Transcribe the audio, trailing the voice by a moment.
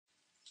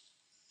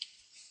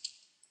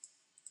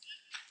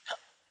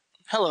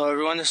Hello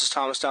everyone, this is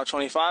Thomas Stout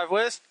 25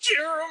 with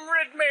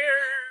Keremredmair,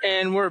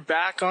 and we're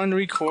back on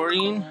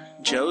recording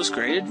Joe's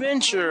Great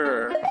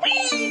Adventure.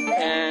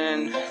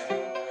 And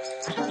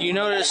you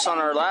noticed on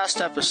our last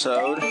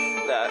episode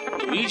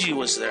that Luigi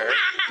was there,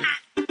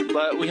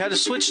 but we had to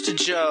switch to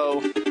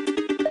Joe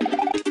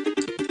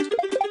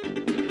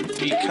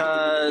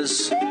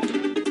because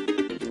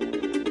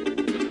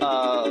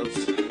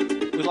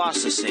we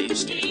lost the save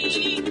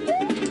state.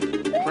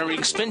 Remember, you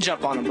can spin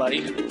jump on him,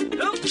 buddy.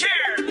 who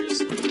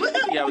cares?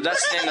 Yeah, but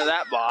that's the end of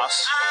that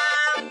boss.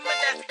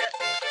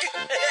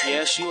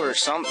 Yes, you're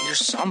something.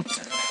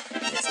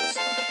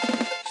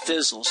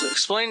 Fizzles.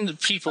 Explain to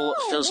people what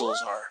Fizzles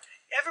are.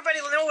 Everybody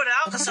know what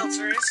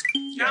Alka-Seltzer is.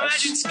 Now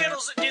Yes. imagine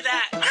Skittles that do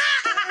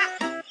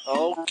that.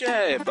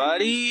 Okay,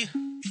 buddy.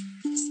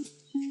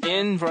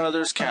 In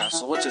Brother's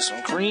Castle. What's this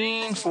one?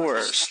 Green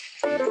Forest.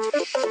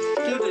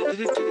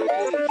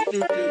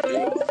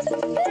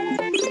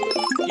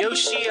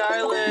 Yoshi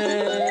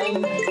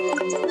Island.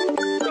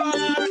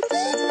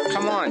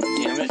 Come on,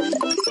 damn it.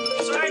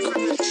 Sorry for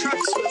the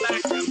trucks in the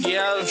background.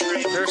 Yeah,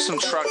 there's some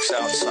trucks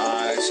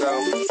outside,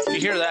 so you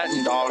hear that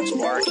and dogs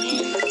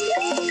barking.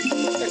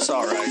 It's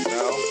alright,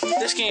 though.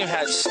 This game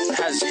has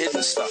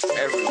hidden stuff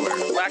everywhere.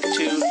 Black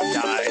 2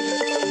 died.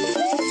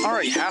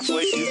 Already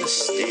halfway through the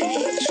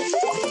stage.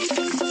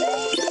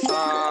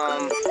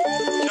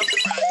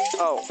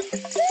 Oh,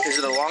 is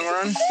it a long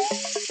run?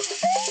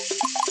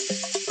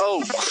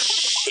 Oh,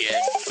 shit.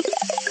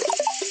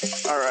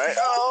 Alright,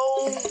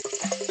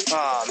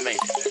 made it.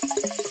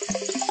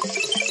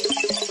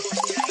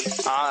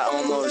 I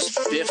almost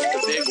biffed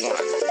the big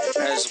one,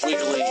 as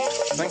Wiggly, I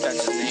think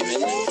that's his name,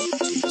 isn't it?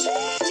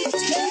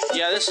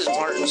 Yeah, this is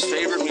Martin's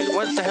favorite music.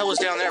 What the hell is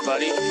down there,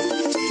 buddy? I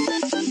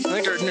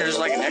think there's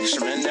like an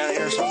extra man down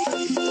here or something.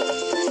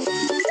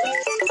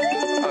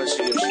 Oh, it's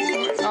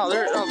Yoshi.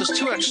 There's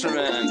 2 extra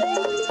men.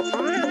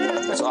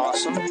 That's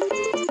awesome.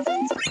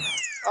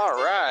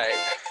 Alright.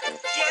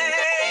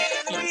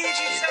 Yay!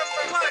 Luigi's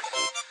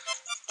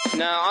 #1.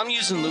 Now, I'm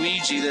using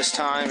Luigi this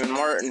time, and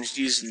Martin's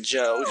using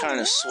Joe. We kind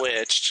of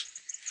switched.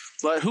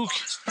 But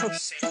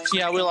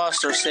yeah, we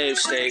lost our save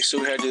state, so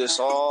we had to do this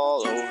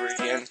all over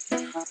again.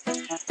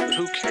 But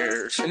who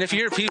cares? And if you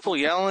hear people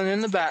yelling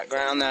in the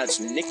background, that's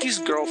Nikki's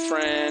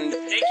girlfriend.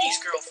 Nikki's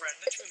girlfriend.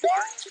 That you mean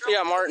Martin's girlfriend?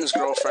 Yeah, Martin's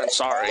girlfriend,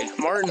 sorry.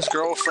 Martin's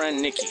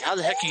girlfriend, Nikki. How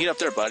the heck you get up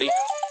there, buddy?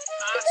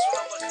 That's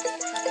what I'm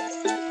looking for.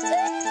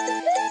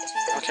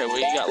 Okay, well,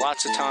 you got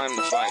lots of time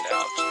to find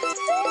out.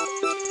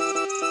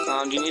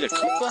 Do you need a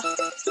Koopa?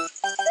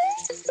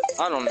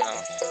 I don't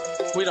know.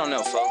 We don't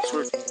know, folks.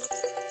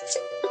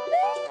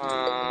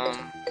 I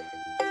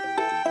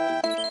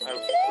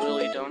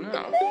really don't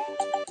know.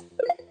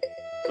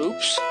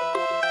 Oops.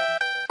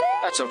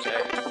 That's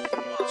okay.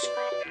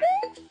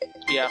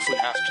 Yeah, if we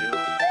have to.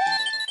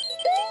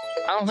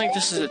 I don't think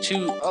this is a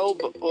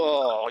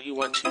you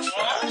went too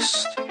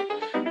fast.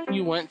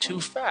 You went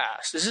too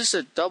fast. Is this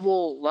a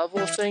double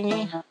level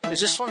thingy? Is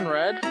this one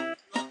red?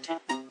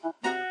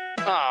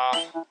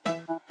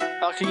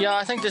 Okay, yeah,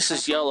 I think this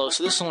is yellow,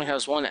 so this only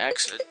has one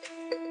exit.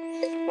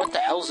 What the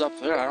hell's up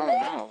there? I don't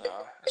know,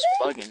 though. It's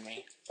bugging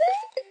me.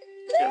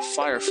 Get a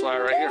firefly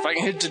right here. If I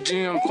can hit the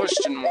damn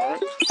question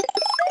mark.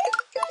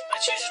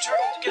 Let's use a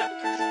turtle to get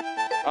up there.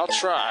 I'll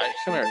try.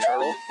 Come here,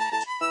 turtle.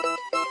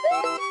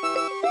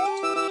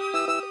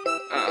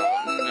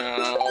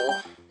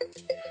 Oh,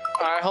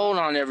 no. Alright, hold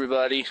on,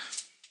 everybody.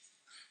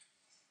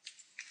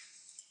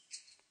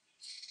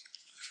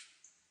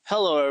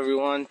 Hello,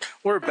 everyone.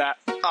 We're back.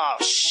 Oh,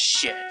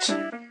 shit.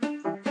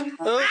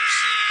 Oopsie.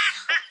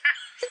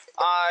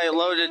 I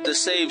loaded the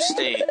save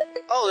state.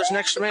 Oh, there's an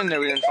extra man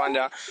there we didn't find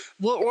out.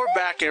 We're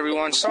back,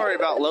 everyone. Sorry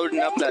about loading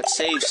up that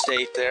save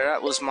state there.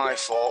 That was my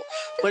fault.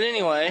 But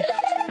anyway,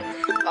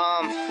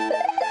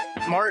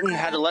 Martin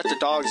had to let the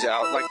dogs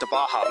out, like the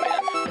Baja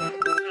Man.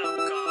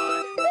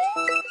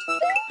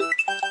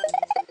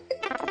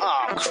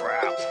 Oh,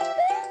 crap.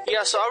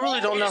 Yeah, so I really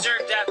don't know. You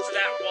deserved that for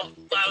that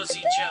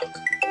lousy joke.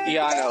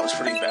 Yeah, I know, it was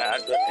pretty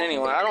bad. But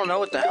anyway, I don't know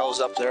what the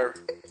hell's up there.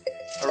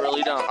 I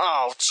really don't.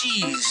 Oh,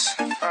 jeez.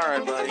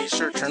 Alright, buddy, it's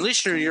your turn. At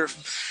least you're your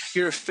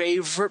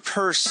favorite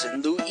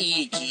person,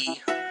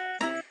 Luigi.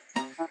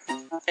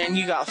 And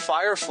you got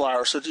fire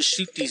flowers, so just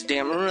shoot these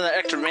damn... Remember that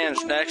extra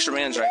man's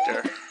right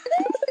there.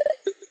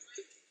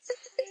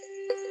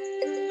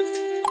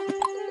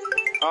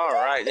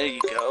 Alright, there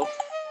you go.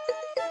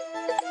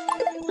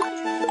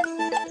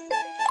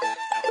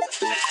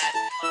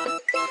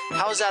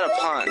 How is that a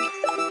pun?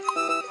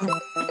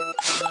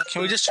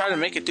 Can we just try to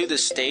make it through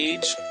this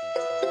stage?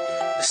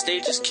 The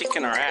stage is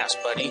kicking our ass,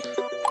 buddy.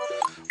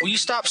 Will you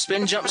stop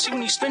spin jump? See,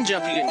 when you spin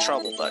jump, you get in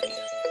trouble, buddy.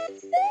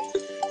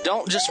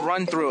 Don't just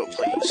run through it,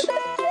 please.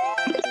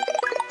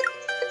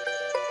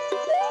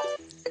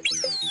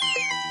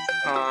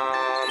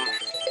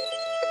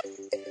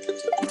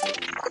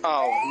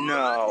 Oh,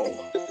 no.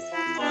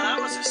 Well, that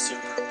was a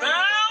super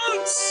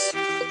bounce!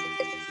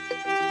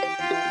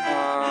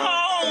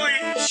 Holy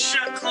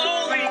shit,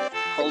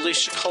 Holy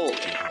shit,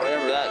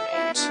 whatever that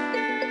means.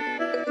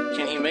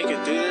 Can he make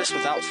it through this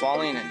without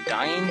falling and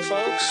dying,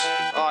 folks?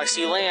 Oh, I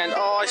see land.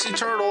 Oh, I see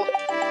turtle.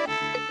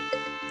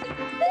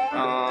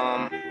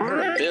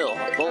 Where's a bill?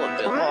 A bullet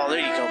bill. Oh, there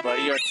you go,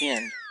 buddy. You're at the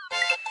end.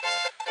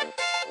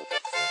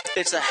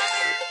 It's a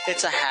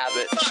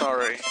habit.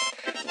 Sorry.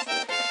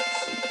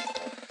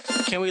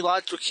 Can we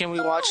watch the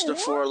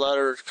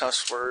 4-letter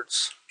cuss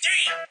words?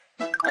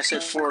 Damn! I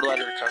said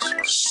 4-letter cuss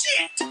word.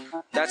 Shit!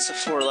 That's a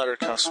 4-letter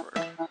cuss word.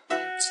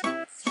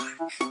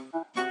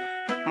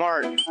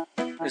 Martin,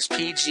 it's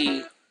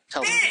PG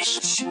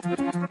television.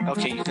 Bitch!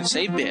 Okay, you can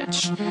say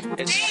bitch.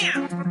 It's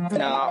Damn!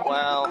 no,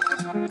 well.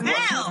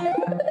 Hell!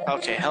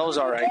 Okay, hell's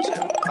alright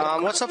too.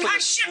 What's up with Hot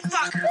this? shit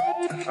fucker!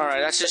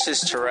 Alright, that's just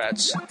his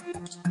Tourette's. What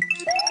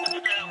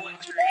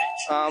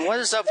Tourette's? What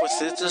is up with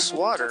this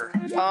water?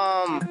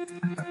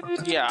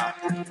 Yeah,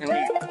 and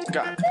we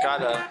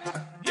gotta.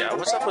 Yeah,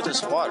 what's up with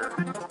this water?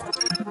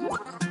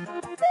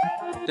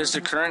 Does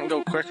the current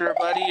go quicker,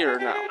 buddy, or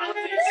no?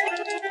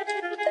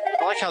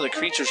 I like how the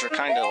creatures are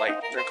kind of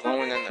like they're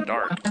glowing in the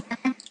dark.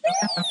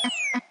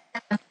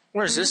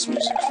 Where's this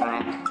music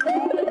from?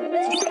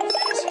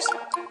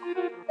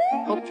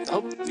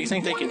 Hope. Do you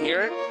think they can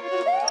hear it?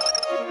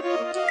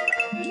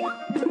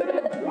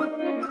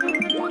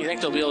 You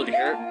think they'll be able to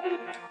hear it?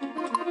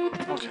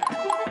 Okay.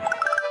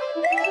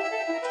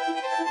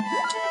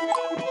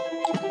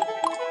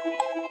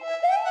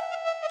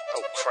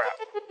 Oh crap!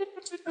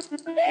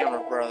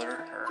 Hammer Brother,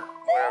 or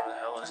whatever the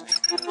hell his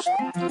name is.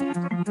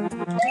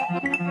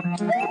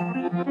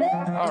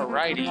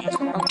 Alrighty,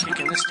 I'm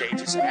kicking this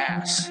stage's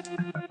ass.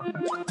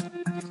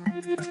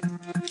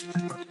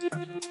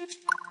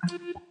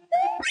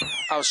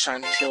 I was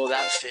trying to kill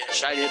that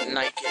fish. I didn't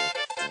like it.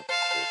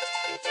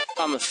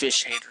 I'm a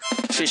fish hater.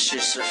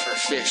 Fishes are for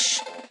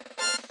fish.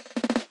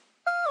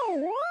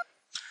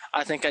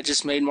 I think I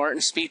just made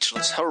Martin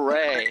speechless.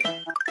 Hooray!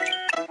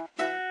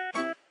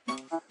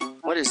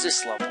 What is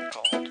this level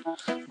called?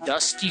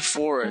 Dusty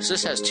Forest.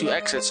 This has 2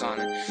 exits on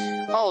it.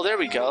 Oh, there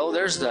we go.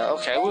 There's the...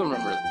 Okay, we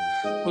remember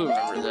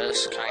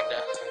this,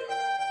 kinda.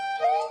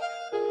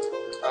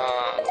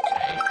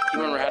 Okay. You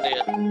remember how to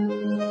get...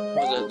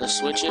 Where the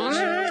switch is?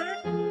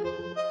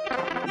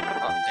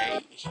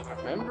 He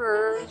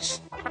remembers.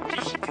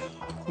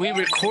 We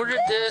recorded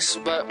this,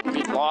 but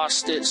we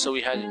lost it, so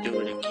we had to do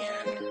it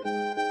again.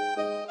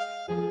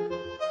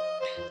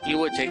 You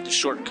would take the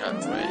shortcut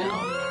right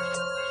out.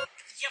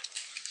 Yep.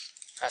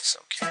 That's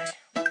okay.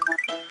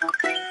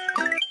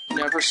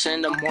 Never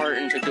send a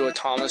Martin to do a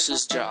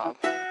Thomas's job.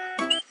 Fuck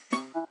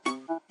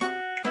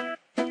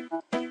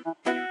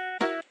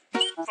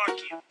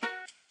you.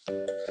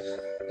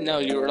 No,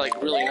 you were like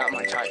really not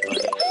my type,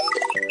 buddy.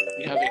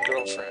 You have a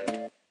girlfriend.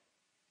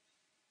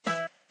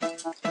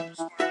 Smartass.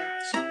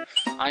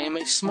 I am a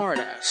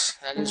smartass.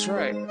 That is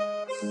right. My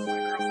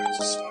girlfriend's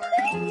a smart.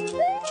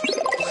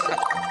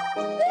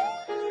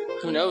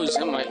 Who knows?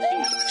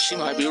 She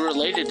might be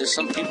related to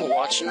some people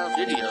watching our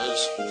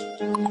videos.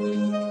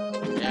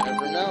 You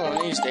never know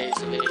in these days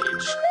of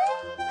age.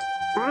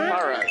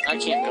 Alright, I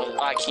can't go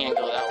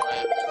that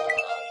way.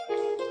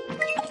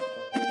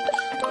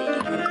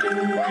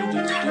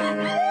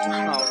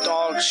 Oh,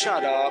 dog,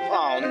 shut up.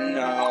 Oh,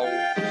 no.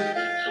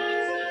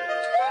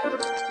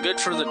 Good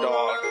for the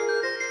dog.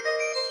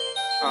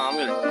 I'm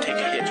gonna take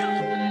a hit.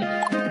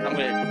 I'm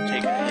gonna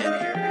take a hit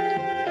here.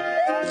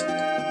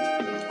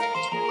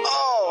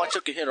 Oh, I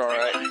took a hit,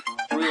 alright.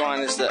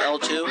 Rewind is the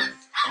L2.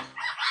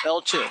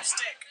 L2.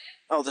 Stick.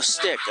 Oh, the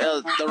stick.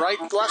 The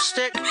left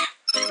stick?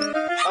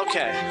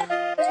 Okay.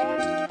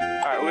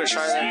 Alright, we're gonna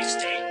try that.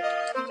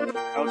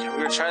 Okay, we're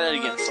gonna try that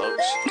again,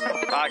 folks.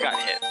 I got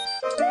hit.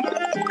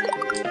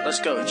 Let's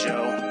go,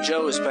 Joe.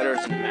 Joe is better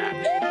than Mac.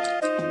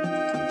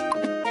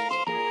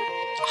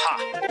 Ha!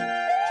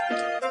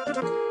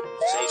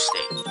 Save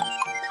state.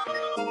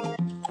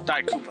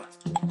 Die, Koopa.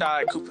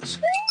 Die, Koopas.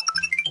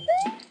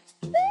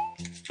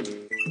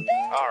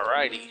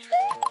 Alrighty.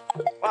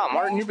 Wow,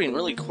 Martin, you're being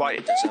really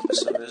quiet this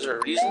episode. Is there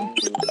a reason?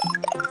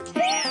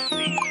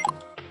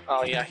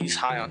 Oh, yeah, he's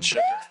high on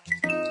sugar.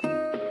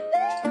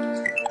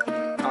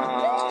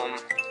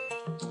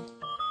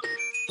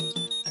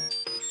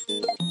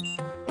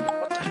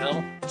 What the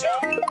hell?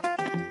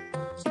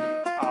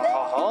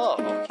 Oh.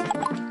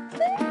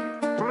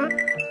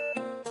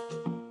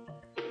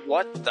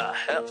 What the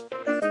hell?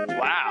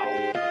 Wow.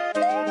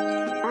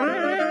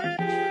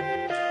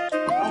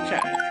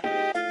 Okay.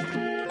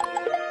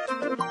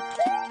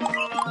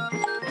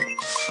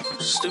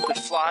 Stupid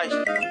fly.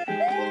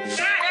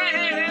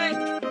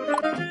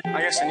 I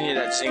guess I needed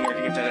that zinger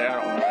to get that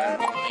out. I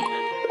don't need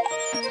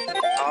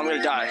it. Oh, I'm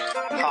gonna die.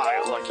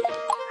 Hi, lucky.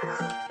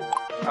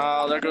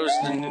 There goes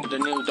the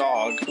new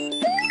dog.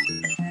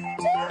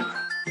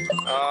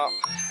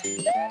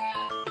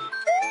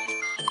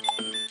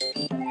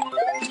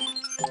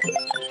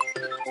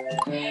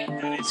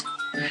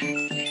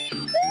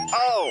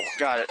 Oh,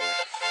 got it.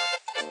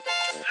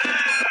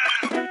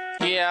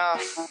 Yeah,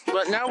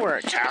 but now we're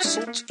at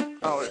Castle.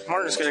 Oh,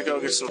 Martin's gonna go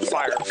get some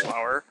fire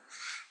flower.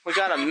 We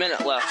got a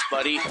minute left,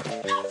 buddy.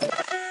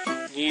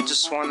 You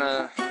just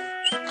wanna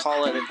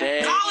call it a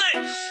day? Call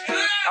it!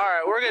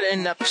 Alright, we're gonna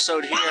end the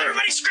episode here. While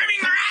everybody's screaming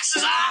their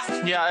asses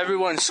off. Yeah,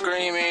 everyone's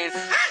screaming.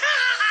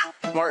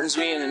 Martin's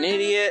being an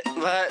idiot,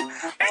 but... It's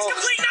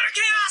complete and utter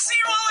chaos. See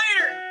you all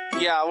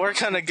later. Yeah, we're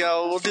gonna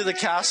go. We'll do the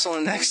castle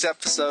in the next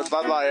episode.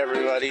 Bye-bye,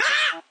 everybody.